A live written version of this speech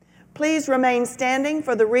Please remain standing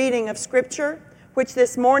for the reading of Scripture, which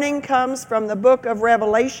this morning comes from the book of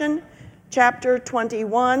Revelation, chapter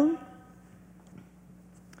 21.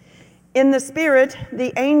 In the Spirit,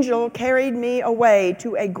 the angel carried me away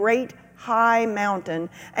to a great high mountain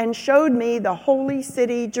and showed me the holy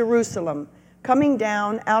city Jerusalem, coming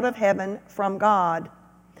down out of heaven from God.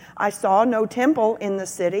 I saw no temple in the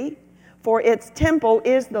city, for its temple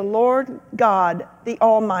is the Lord God, the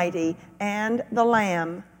Almighty, and the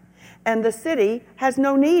Lamb. And the city has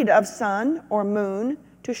no need of sun or moon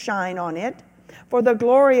to shine on it, for the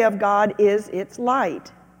glory of God is its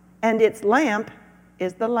light, and its lamp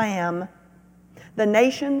is the Lamb. The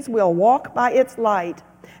nations will walk by its light,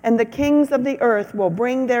 and the kings of the earth will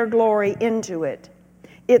bring their glory into it.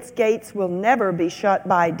 Its gates will never be shut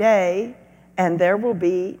by day, and there will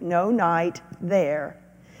be no night there.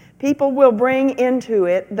 People will bring into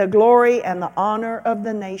it the glory and the honor of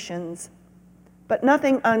the nations. But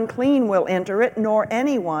nothing unclean will enter it, nor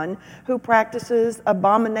anyone who practices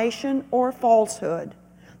abomination or falsehood,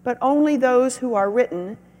 but only those who are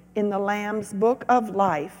written in the Lamb's book of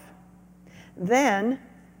life. Then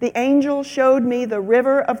the angel showed me the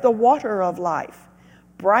river of the water of life,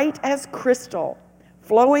 bright as crystal,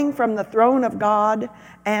 flowing from the throne of God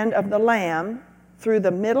and of the Lamb through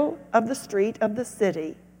the middle of the street of the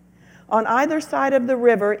city. On either side of the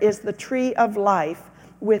river is the tree of life,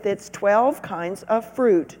 with its 12 kinds of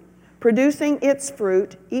fruit, producing its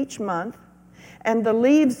fruit each month, and the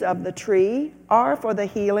leaves of the tree are for the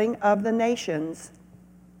healing of the nations.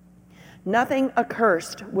 Nothing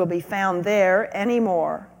accursed will be found there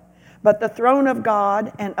anymore, but the throne of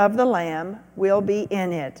God and of the Lamb will be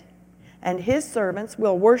in it, and his servants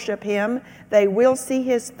will worship him. They will see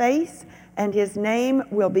his face, and his name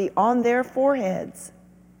will be on their foreheads.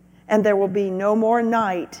 And there will be no more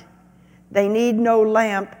night. They need no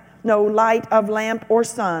lamp, no light of lamp or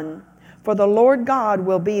sun, for the Lord God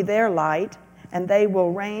will be their light, and they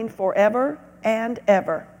will reign forever and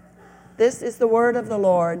ever. This is the word of the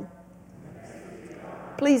Lord.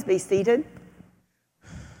 Please be seated.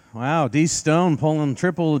 Wow, Dee Stone pulling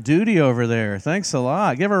triple duty over there. Thanks a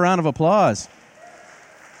lot. Give her a round of applause.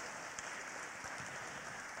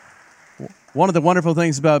 One of the wonderful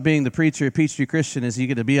things about being the preacher at Peachtree Christian is you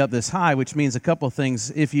get to be up this high, which means a couple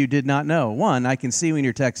things if you did not know. One, I can see when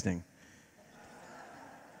you're texting.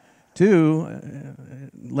 Two,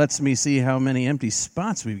 lets me see how many empty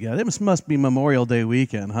spots we've got. It must be Memorial Day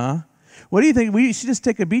weekend, huh? What do you think? We should just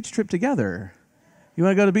take a beach trip together. You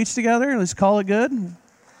want to go to the beach together? Let's call it good.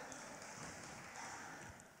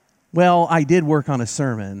 Well, I did work on a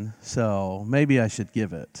sermon, so maybe I should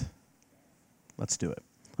give it. Let's do it.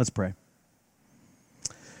 Let's pray.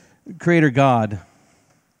 Creator God,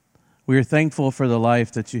 we are thankful for the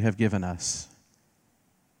life that you have given us.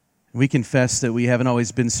 We confess that we haven't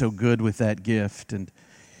always been so good with that gift, and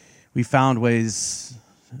we found ways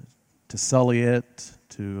to sully it,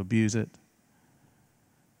 to abuse it.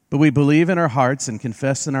 But we believe in our hearts and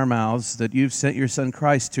confess in our mouths that you've sent your Son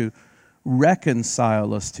Christ to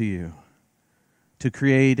reconcile us to you, to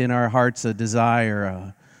create in our hearts a desire,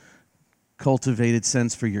 a cultivated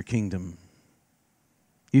sense for your kingdom.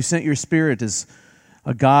 You sent your Spirit as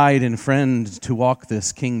a guide and friend to walk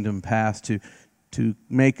this kingdom path, to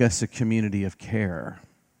make us a community of care.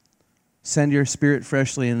 Send your Spirit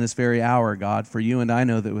freshly in this very hour, God, for you and I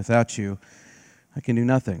know that without you, I can do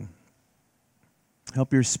nothing.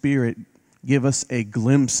 Help your Spirit give us a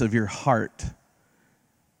glimpse of your heart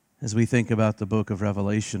as we think about the book of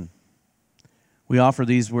Revelation. We offer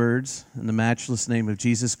these words in the matchless name of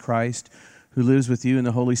Jesus Christ, who lives with you in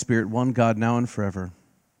the Holy Spirit, one God, now and forever.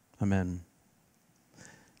 Amen.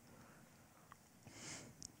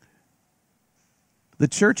 The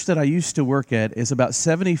church that I used to work at is about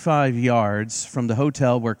 75 yards from the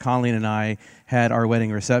hotel where Colleen and I had our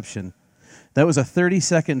wedding reception. That was a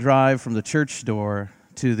 30-second drive from the church door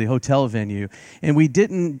to the hotel venue. And we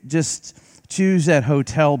didn't just choose that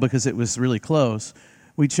hotel because it was really close.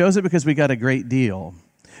 We chose it because we got a great deal.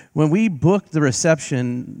 When we booked the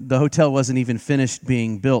reception, the hotel wasn't even finished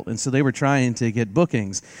being built, and so they were trying to get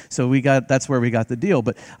bookings. So that's where we got the deal.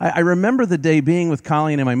 But I remember the day being with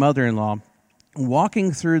Colleen and my mother-in-law,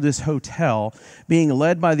 walking through this hotel, being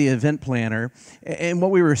led by the event planner, and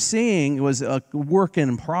what we were seeing was a work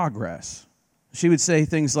in progress. She would say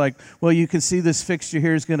things like, well, you can see this fixture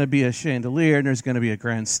here is going to be a chandelier, and there's going to be a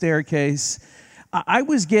grand staircase. I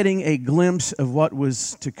was getting a glimpse of what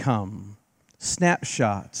was to come.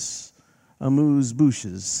 Snapshots,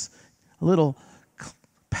 amuse-bouches, a little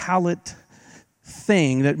palette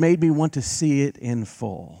thing that made me want to see it in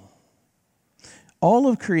full. All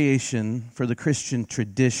of creation for the Christian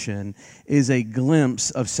tradition is a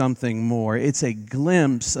glimpse of something more. It's a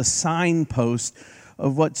glimpse, a signpost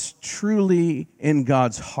of what's truly in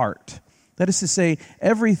God's heart. That is to say,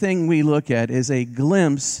 everything we look at is a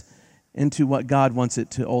glimpse into what God wants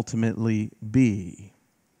it to ultimately be.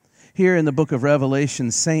 Here in the book of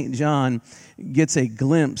Revelation, St. John gets a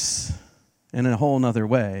glimpse in a whole nother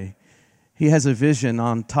way. He has a vision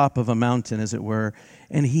on top of a mountain, as it were,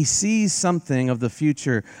 and he sees something of the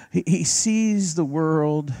future. He sees the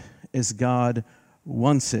world as God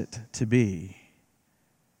wants it to be.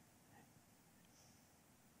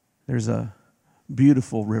 There's a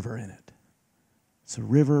beautiful river in it. It's a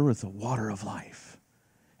river with the water of life.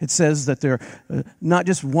 It says that there are not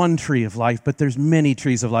just one tree of life, but there's many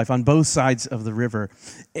trees of life on both sides of the river.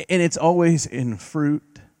 And it's always in fruit.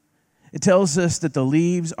 It tells us that the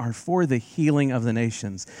leaves are for the healing of the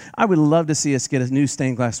nations. I would love to see us get a new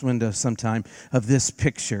stained glass window sometime of this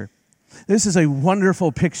picture. This is a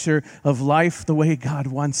wonderful picture of life the way God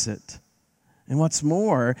wants it. And what's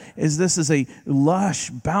more is this is a lush,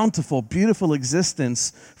 bountiful, beautiful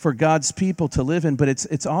existence for God's people to live in, but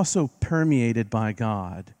it's also permeated by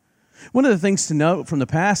God. One of the things to note from the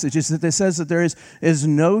passage is that it says that there is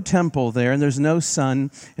no temple there, and there's no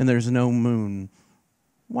sun, and there's no moon.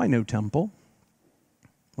 Why no temple?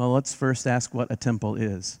 Well, let's first ask what a temple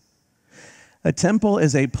is. A temple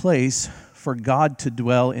is a place for God to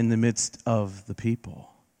dwell in the midst of the people.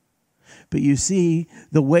 But you see,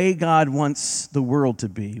 the way God wants the world to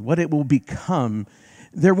be, what it will become,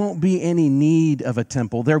 there won't be any need of a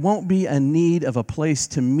temple. There won't be a need of a place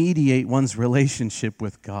to mediate one's relationship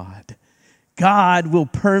with God. God will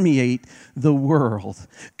permeate the world.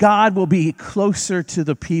 God will be closer to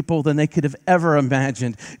the people than they could have ever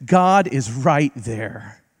imagined. God is right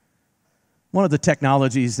there. One of the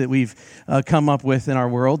technologies that we've come up with in our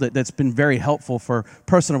world that's been very helpful for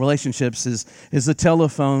personal relationships is the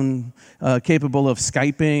telephone capable of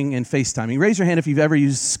Skyping and FaceTiming. Raise your hand if you've ever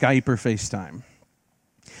used Skype or FaceTime.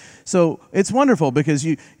 So it's wonderful because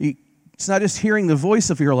it's not just hearing the voice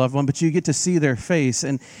of your loved one, but you get to see their face.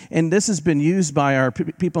 And this has been used by our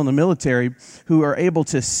people in the military who are able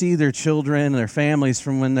to see their children and their families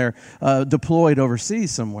from when they're deployed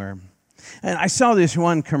overseas somewhere. And I saw this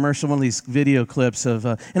one commercial, one of these video clips of,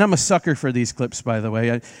 and I'm a sucker for these clips, by the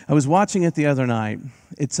way. I was watching it the other night.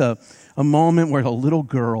 It's a moment where a little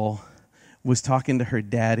girl was talking to her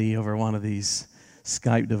daddy over one of these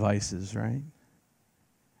Skype devices, right?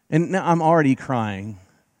 And now I'm already crying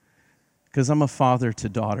because I'm a father to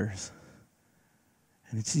daughters.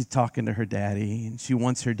 And she's talking to her daddy, and she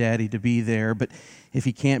wants her daddy to be there. But if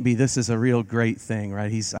he can't be, this is a real great thing,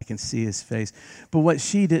 right? I can see his face. But what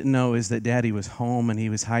she didn't know is that daddy was home, and he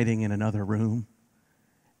was hiding in another room.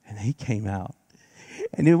 And he came out.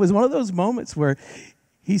 And it was one of those moments where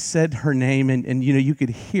he said her name, and you could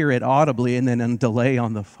hear it audibly, and then on delay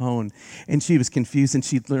on the phone. And she was confused, and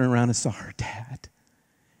she turned around and saw her dad.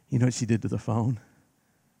 You know what she did to the phone?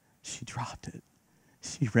 She dropped it.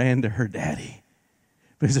 She ran to her daddy.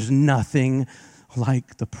 Because there's nothing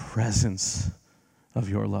like the presence of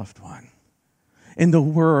your loved one. In the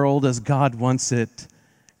world as God wants it,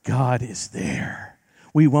 God is there.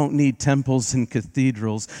 We won't need temples and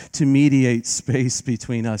cathedrals to mediate space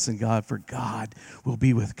between us and God, for God will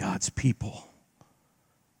be with God's people.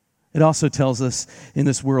 It also tells us in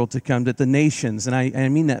this world to come that the nations, and I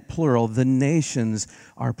mean that plural, the nations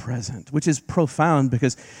are present, which is profound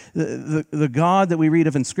because the God that we read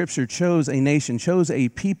of in Scripture chose a nation, chose a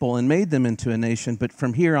people and made them into a nation. But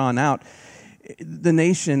from here on out, the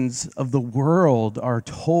nations of the world are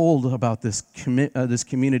told about this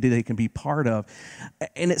community they can be part of.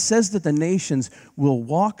 And it says that the nations will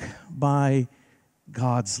walk by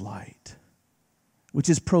God's light, which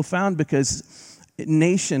is profound because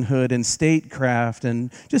nationhood and statecraft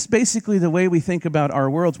and just basically the way we think about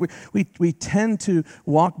our worlds, we tend to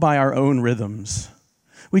walk by our own rhythms.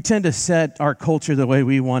 We tend to set our culture the way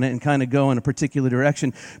we want it and kind of go in a particular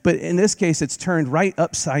direction. But in this case, it's turned right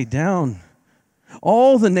upside down.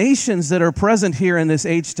 All the nations that are present here in this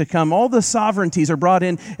age to come, all the sovereignties are brought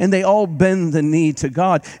in, and they all bend the knee to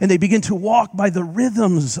God. And they begin to walk by the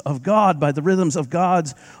rhythms of God, by the rhythms of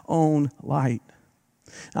God's own light.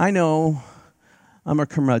 I know I'm a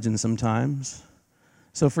curmudgeon sometimes,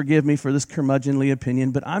 so forgive me for this curmudgeonly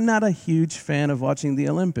opinion, but I'm not a huge fan of watching the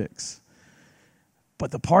Olympics.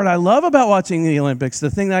 But the part I love about watching the Olympics,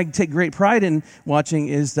 the thing that I take great pride in watching,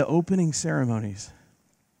 is the opening ceremonies.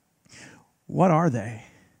 What are they?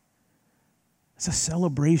 It's a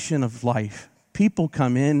celebration of life, People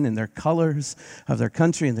come in their colors of their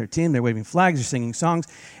country and their team. They're waving flags, they're singing songs.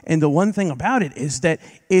 And the one thing about it is that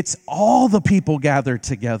it's all the people gathered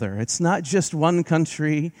together. It's not just one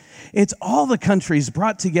country. It's all the countries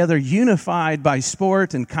brought together, unified by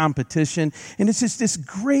sport and competition. And it's just this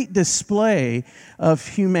great display of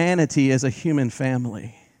humanity as a human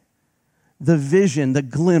family. The vision, the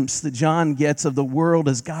glimpse that John gets of the world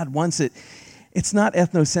as God wants it, it's not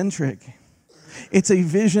ethnocentric. It's a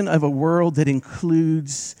vision of a world that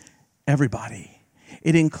includes everybody.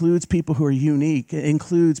 It includes people who are unique. It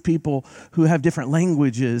includes people who have different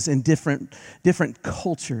languages and different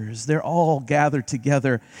cultures. They're all gathered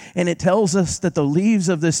together. And it tells us that the leaves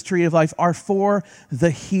of this tree of life are for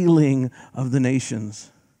the healing of the nations.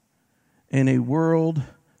 In a world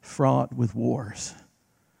fraught with wars,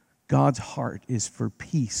 God's heart is for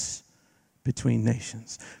peace between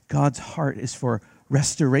nations. God's heart is for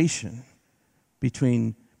restoration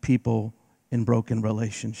between people in broken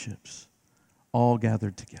relationships, all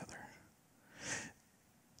gathered together.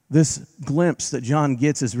 This glimpse that John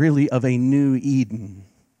gets is really of a new Eden.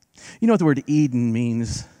 You know what the word Eden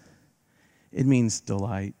means? It means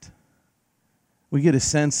delight. We get a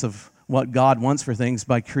sense of what God wants for things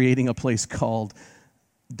by creating a place called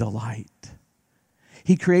delight.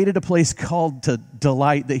 He created a place called to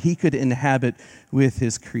delight that he could inhabit with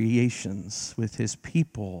his creations, with his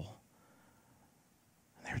people.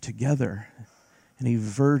 They're together in a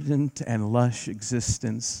verdant and lush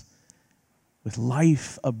existence with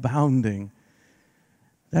life abounding.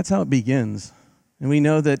 That's how it begins. And we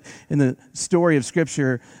know that in the story of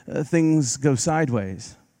Scripture, things go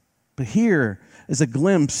sideways. But here is a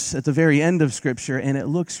glimpse at the very end of Scripture, and it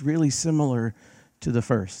looks really similar to the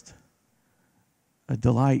first. A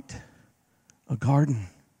delight, a garden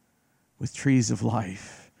with trees of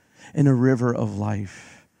life and a river of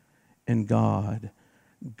life and God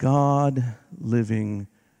living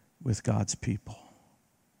with God's people.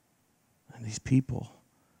 And these people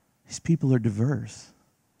are diverse.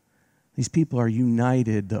 These people are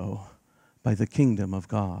united, though, by the kingdom of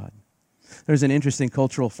God. There's an interesting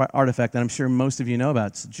cultural artifact that I'm sure most of you know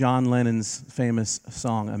about. It's John Lennon's famous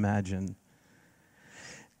song, Imagine.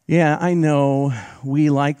 Yeah, I know we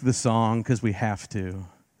like the song because we have to.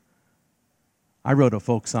 I wrote a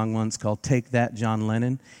folk song once called Take That, John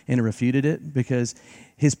Lennon, and I refuted it because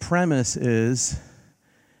his premise is,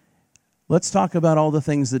 let's talk about all the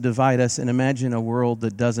things that divide us and imagine a world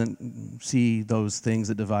that doesn't see those things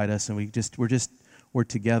that divide us, and we're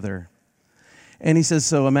together. And he says,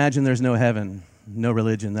 so imagine there's no heaven, no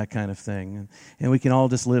religion, that kind of thing, and we can all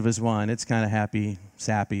just live as one. It's kind of happy,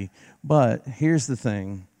 sappy. But here's the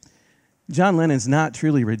thing. John Lennon's not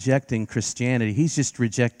truly rejecting Christianity. He's just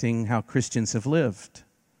rejecting how Christians have lived.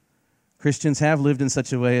 Christians have lived in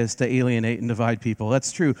such a way as to alienate and divide people.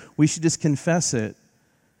 That's true. We should just confess it.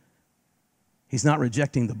 He's not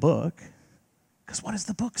rejecting the book, because what does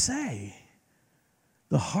the book say?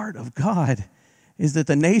 The heart of God is that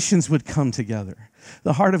the nations would come together.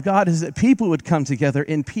 The heart of God is that people would come together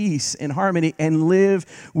in peace, in harmony, and live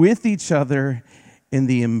with each other in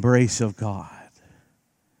the embrace of God,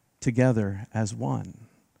 together as one.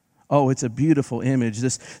 Oh, it's a beautiful image,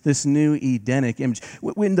 this new Edenic image.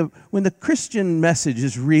 When the Christian message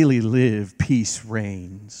is really lived, peace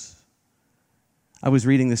reigns. I was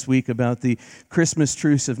reading this week about the Christmas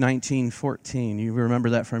truce of 1914. You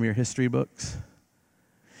remember that from your history books?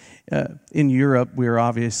 In Europe, we were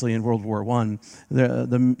obviously in World War I.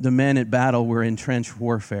 The men at battle were in trench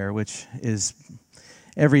warfare, which is,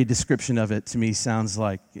 every description of it to me sounds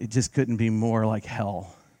like it just couldn't be more like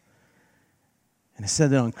hell. And it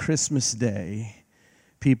said that on Christmas Day,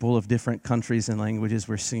 people of different countries and languages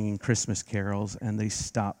were singing Christmas carols, and they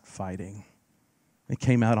stopped fighting. They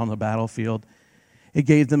came out on the battlefield. It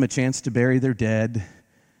gave them a chance to bury their dead.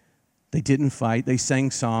 They didn't fight. They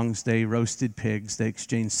sang songs. They roasted pigs. They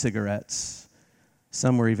exchanged cigarettes.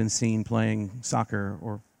 Some were even seen playing soccer,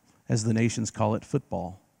 or as the nations call it,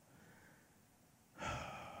 football.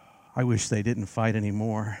 I wish they didn't fight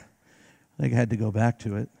anymore. They had to go back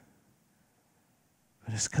to it.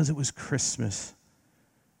 But it's because it was Christmas.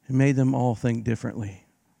 It made them all think differently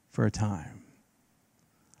for a time.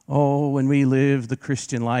 Oh, when we live the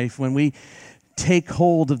Christian life, when we take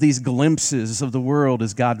hold of these glimpses of the world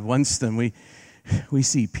as God wants them, we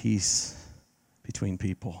see peace between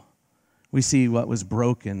people. We see what was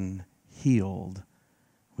broken, healed.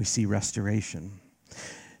 We see restoration.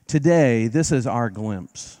 Today, this is our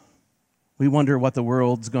glimpse. We wonder what the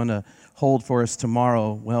world's going to hold for us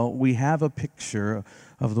tomorrow. Well, we have a picture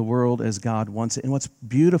of the world as God wants it. And what's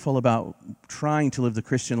beautiful about trying to live the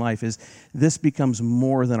Christian life is this becomes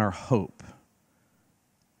more than our hope.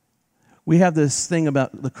 We have this thing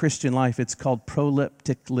about the Christian life. It's called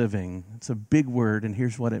proleptic living. It's a big word, and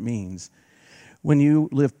here's what it means. When you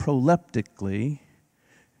live proleptically,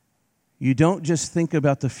 you don't just think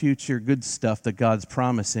about the future good stuff that God's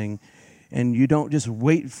promising, and you don't just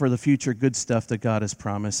wait for the future good stuff that God is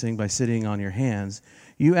promising by sitting on your hands.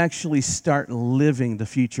 You actually start living the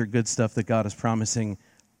future good stuff that God is promising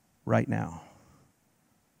right now.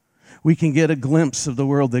 We can get a glimpse of the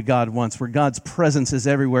world that God wants, where God's presence is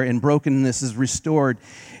everywhere and brokenness is restored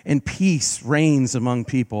and peace reigns among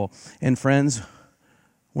people. And friends,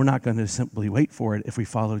 we're not going to simply wait for it if we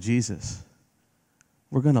follow Jesus.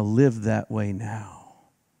 We're going to live that way now.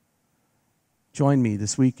 Join me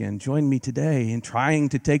this weekend. Join me today in trying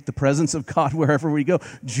to take the presence of God wherever we go.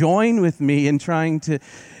 Join with me in trying to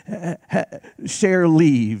share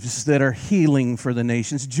leaves that are healing for the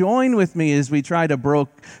nations. Join with me as we try to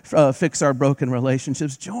fix our broken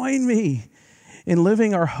relationships. Join me in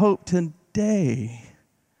living our hope today,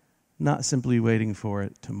 not simply waiting for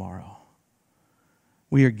it tomorrow.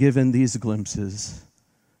 We are given these glimpses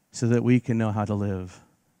so that we can know how to live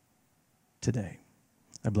today.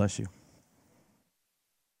 I bless you.